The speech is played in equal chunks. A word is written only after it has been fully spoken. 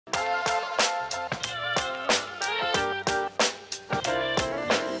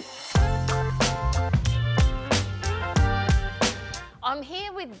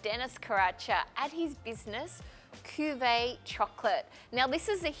Deniz Karaca at his business, Cuvée chocolate. Now this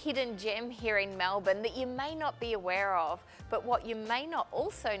is a hidden gem here in Melbourne that you may not be aware of, but what you may not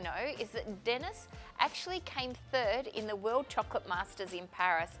also know is that Deniz actually came third in the World Chocolate Masters in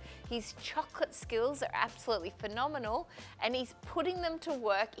Paris. His chocolate skills are absolutely phenomenal and he's putting them to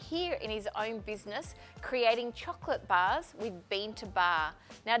work here in his own business, creating chocolate bars with bean to bar.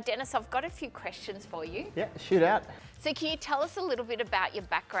 Now Deniz, I've got a few questions for you. Yeah, shoot out. So can you tell us a little bit about your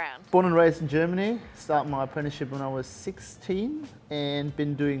background? Born and raised in Germany, started my apprenticeship when I was 16 and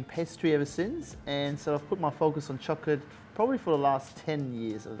been doing pastry ever since. And so I've put my focus on chocolate probably for the last 10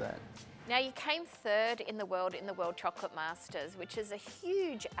 years of that. Now you came third in the World Chocolate Masters, which is a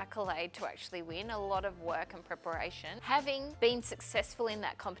huge accolade to actually win, a lot of work and preparation. Having been successful in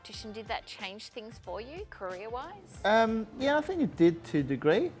that competition, did that change things for you career-wise? Yeah, I think it did to a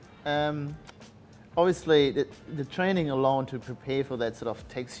degree. Obviously, the training alone to prepare for that sort of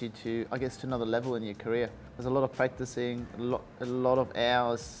takes you to, I guess, to another level in your career. There's a lot of practicing, a lot of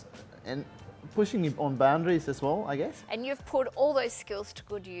hours, and pushing you on boundaries as well, I guess. And you've put all those skills to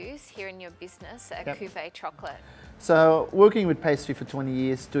good use here in your business at Yep. Cuvée Chocolate. So, working with pastry for 20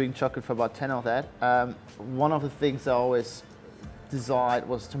 years, doing chocolate for about 10 of that, one of the things I always desired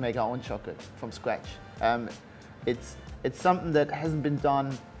was to make our own chocolate from scratch. It's something that hasn't been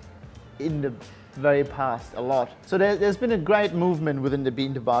done in the very past a lot. So there's been a great movement within the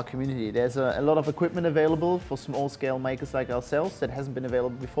bean to bar community. There's a lot of equipment available for small scale makers like ourselves that hasn't been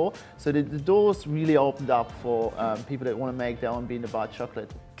available before. So the doors really opened up for people that want to make their own bean to bar chocolate.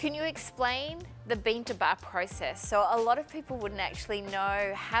 Can you explain the bean to bar process? So a lot of people wouldn't actually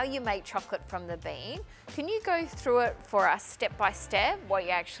know how you make chocolate from the bean. Can you go through it for us step by step, what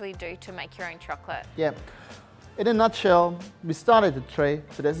you actually do to make your own chocolate? Yeah. In a nutshell, we started the tree.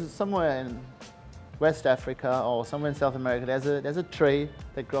 So there's somewhere in West Africa or somewhere in South America, there's a tree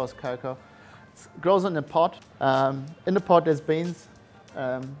that grows cocoa. It grows in a pot. In the pot there's beans,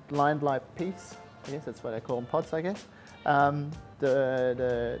 lined like peas. I guess that's what they call them, pots, I guess.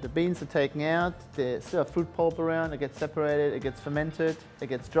 The beans are taken out, there's still a fruit pulp around, it gets separated, it gets fermented, it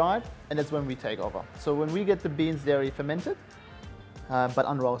gets dried, and that's when we take over. So when we get the beans, they're already fermented, but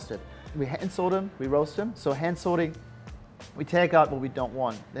unroasted. We hand sort them, we roast them. So hand sorting, we take out what we don't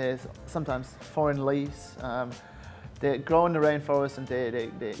want. There's sometimes foreign leaves. They grow in the rainforest and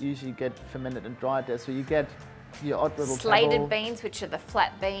they usually get fermented and dried there. So you get your odd little slated pebble. beans, which are the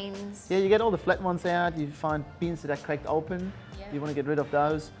flat beans. Yeah, you get all the flat ones out. You find beans that are cracked open. Yeah. You want to get rid of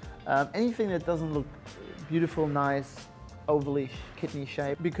those. Anything that doesn't look beautiful, nice, overly kidney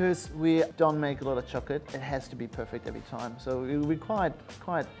shaped. Because we don't make a lot of chocolate, it has to be perfect every time. So we're quite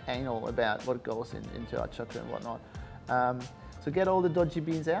anal about what goes into our chocolate and whatnot. So get all the dodgy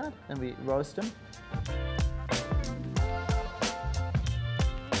beans out and we roast them.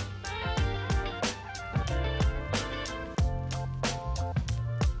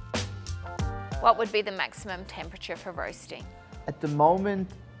 What would be the maximum temperature for roasting? At the moment,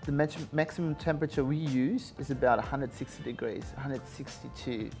 the maximum temperature we use is about 160 degrees,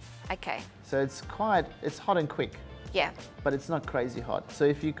 162. Okay. So it's hot and quick. Yeah. But it's not crazy hot. So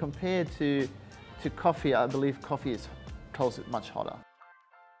if you compare to coffee, I believe coffee is toasted much hotter.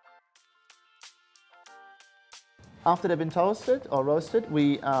 After they've been toasted or roasted,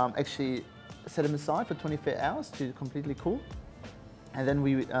 we actually set them aside for 24 hours to completely cool. And then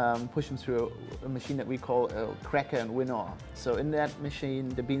we push them through a machine that we call a cracker and winnower. So in that machine,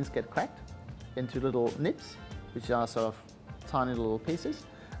 the beans get cracked into little nibs, which are sort of tiny little pieces.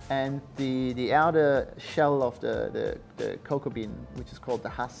 And the outer shell of the cocoa bean, which is called the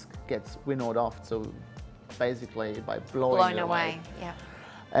husk, gets winnowed off. So basically by blowing it away. Yeah.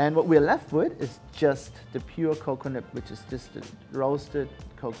 And what we're left with is just the pure coconut, which is just the roasted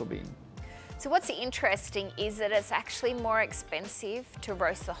cocoa bean. So what's interesting is that it's actually more expensive to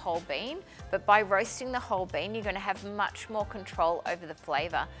roast the whole bean, but by roasting the whole bean, you're going to have much more control over the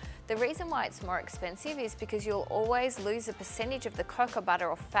flavour. The reason why it's more expensive is because you'll always lose a percentage of the cocoa butter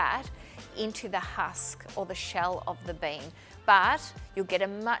or fat into the husk or the shell of the bean. But you'll get a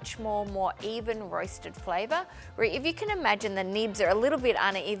much more even roasted flavour, where if you can imagine the nibs are a little bit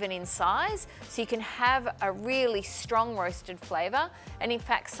uneven in size, so you can have a really strong roasted flavour, and in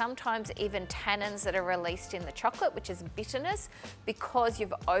fact sometimes even tannins that are released in the chocolate, which is bitterness, because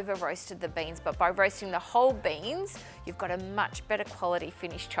you've over roasted the beans. But by roasting the whole beans, you've got a much better quality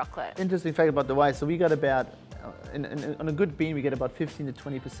finished chocolate. Interesting fact about the waste. So we got about, on a good bean, we get about 15 to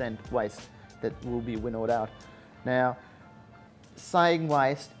 20% waste that will be winnowed out. Now, saying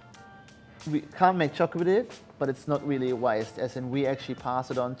waste, we can't make chocolate with it, but it's not really a waste, as in we actually pass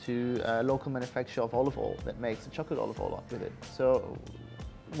it on to a local manufacturer of olive oil that makes the chocolate olive oil with it. So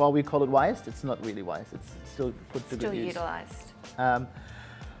while we call it waste, it's not really waste. It's still put to good use. Still utilised.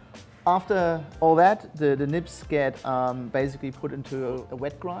 After all that, the nibs get basically put into a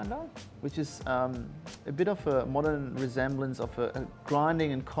wet grinder, which is a bit of a modern resemblance of a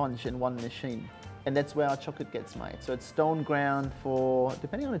grinding and conch in one machine. And that's where our chocolate gets made. So it's stone ground for,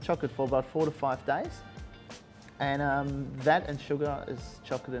 depending on the chocolate, for about 4 to 5 days. And that and sugar is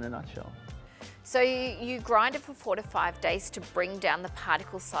chocolate in a nutshell. So you grind it for 4 to 5 days to bring down the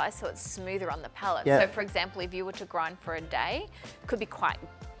particle size so it's smoother on the palate. Yeah. So for example, if you were to grind for a day, it could be quite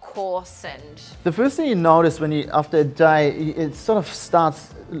coarse and... The first thing you notice when you, after a day, it sort of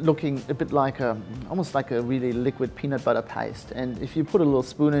starts looking a bit like almost like a really liquid peanut butter paste. And if you put a little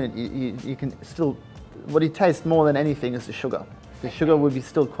spoon in it, you can still, what you taste more than anything is the sugar. The sugar will be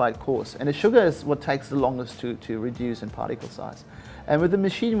still quite coarse. And the sugar is what takes the longest to reduce in particle size. And with the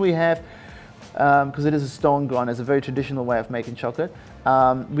machine we have, because it is a stone grind, it's a very traditional way of making chocolate,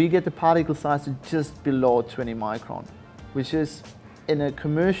 we get the particle size to just below 20 micron, which is, in a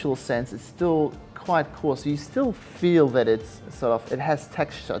commercial sense, it's still quite coarse. So you still feel that it's sort of, it has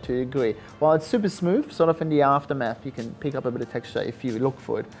texture to a degree. While it's super smooth, sort of in the aftermath, you can pick up a bit of texture if you look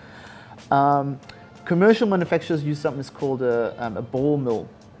for it. Commercial manufacturers use something that's called a ball mill.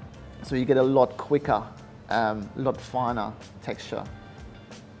 So you get a lot quicker, a lot finer texture.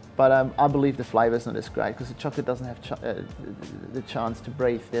 But I believe the flavour is not as great because the chocolate doesn't have the chance to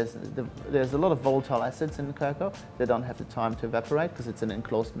breathe. There's a lot of volatile acids in the cacao. They don't have the time to evaporate because it's an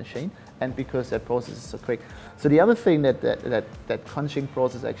enclosed machine and because that process is so quick. So the other thing that conching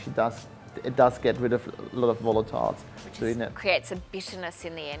process actually does, it does get rid of a lot of volatiles. Which creates a bitterness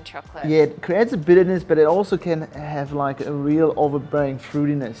in the end chocolate. Yeah, it creates a bitterness, but it also can have like a real overbearing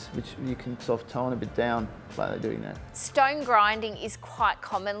fruitiness, which you can sort of tone a bit down by doing that. Stone grinding is quite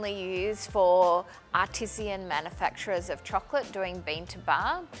commonly used for artisan manufacturers of chocolate doing bean to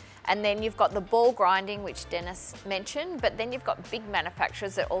bar. And then you've got the ball grinding, which Deniz mentioned, but then you've got big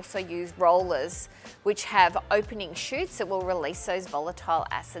manufacturers that also use rollers, which have opening chutes that will release those volatile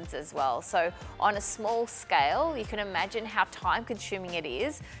acids as well. So on a small scale, you can imagine how time consuming it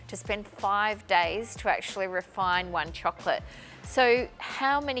is to spend 5 days to actually refine one chocolate. So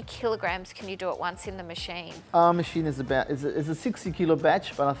how many kilograms can you do at once in the machine? Our machine is about, it's a 60 kilo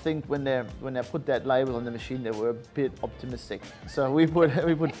batch, but I think when they put that label on the machine, they were a bit optimistic. So we put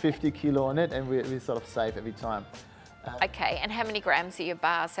 50 kilo on it and we sort of save every time. Okay, and how many grams are your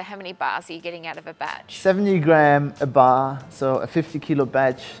bars? So how many bars are you getting out of a batch? 70 gram a bar, so a 50 kilo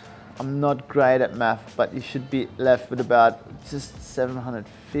batch. I'm not great at math, but you should be left with about just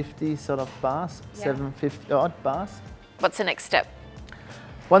 750 sort of bars, yeah. 750 odd bars. What's the next step?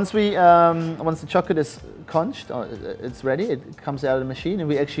 Once the chocolate is conched, it's ready, it comes out of the machine and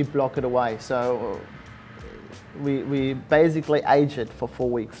we actually block it away. So we basically age it for 4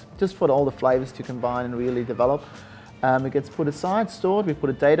 weeks, just for all the flavors to combine and really develop. It gets put aside, stored, we put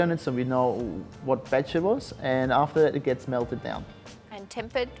a date on it so we know what batch it was, and after that it gets melted down. And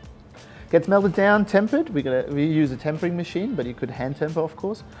tempered? Gets melted down, tempered. We use a tempering machine, but you could hand temper, of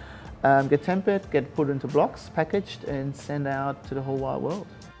course. Get tempered, get put into blocks, packaged, and sent out to the whole wide world.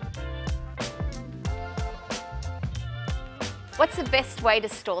 What's the best way to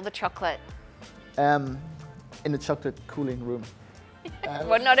store the chocolate? In the chocolate cooling room.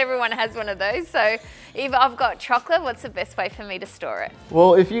 Well, not everyone has one of those, so if I've got chocolate, what's the best way for me to store it?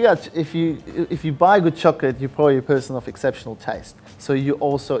 Well, if you buy good chocolate, you're probably a person of exceptional taste. So you're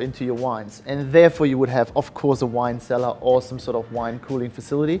also into your wines, and therefore you would have, of course, a wine cellar or some sort of wine cooling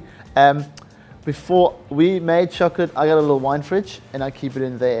facility. Before we made chocolate, I got a little wine fridge, and I keep it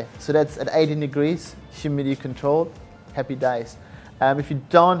in there. So that's at 18 degrees, humidity controlled, happy days. If you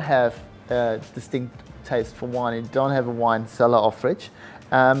don't have distinct taste for wine and don't have a wine cellar or fridge,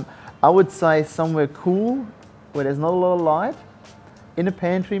 I would say somewhere cool where there's not a lot of light, in a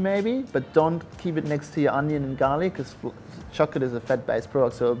pantry maybe, but don't keep it next to your onion and garlic because chocolate is a fat-based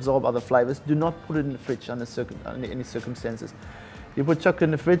product, so absorb other flavors. Do not put it in the fridge under any circumstances. You put chocolate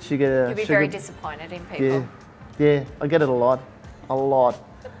in the fridge, you get a You'll be very disappointed in people. Yeah, I get it a lot.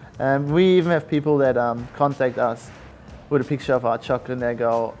 We even have people that contact us with a picture of our chocolate and they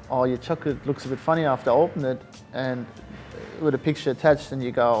go, oh, your chocolate looks a bit funny after I open it, and with a picture attached, and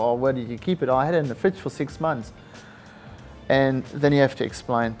you go, oh, where did you keep it? Oh, I had it in the fridge for 6 months. And then you have to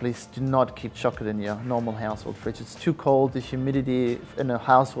explain, please do not keep chocolate in your normal household fridge. It's too cold. The humidity in a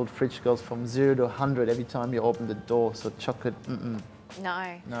household fridge goes from 0 to 100 every time you open the door. So chocolate,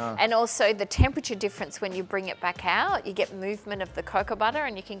 No. And also the temperature difference when you bring it back out, you get movement of the cocoa butter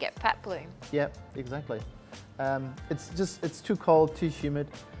and you can get fat bloom. Yep, exactly. It's too cold, too humid.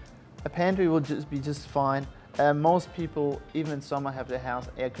 A pantry will be just fine. Most people, even in summer, have their house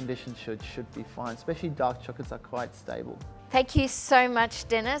air conditioned, should be fine. Especially dark chocolates are quite stable. Thank you so much,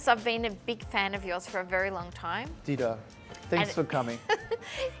 Deniz. I've been a big fan of yours for a very long time. Ditto. Thanks for coming.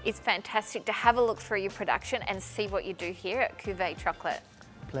 It's fantastic to have a look through your production and see what you do here at Cuvée Chocolate.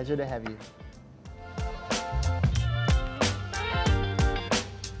 Pleasure to have you.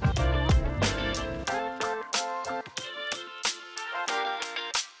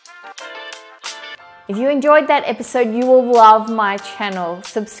 If you enjoyed that episode, you will love my channel.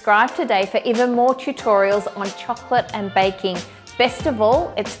 Subscribe today for even more tutorials on chocolate and baking. Best of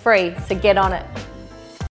all, it's free, so get on it.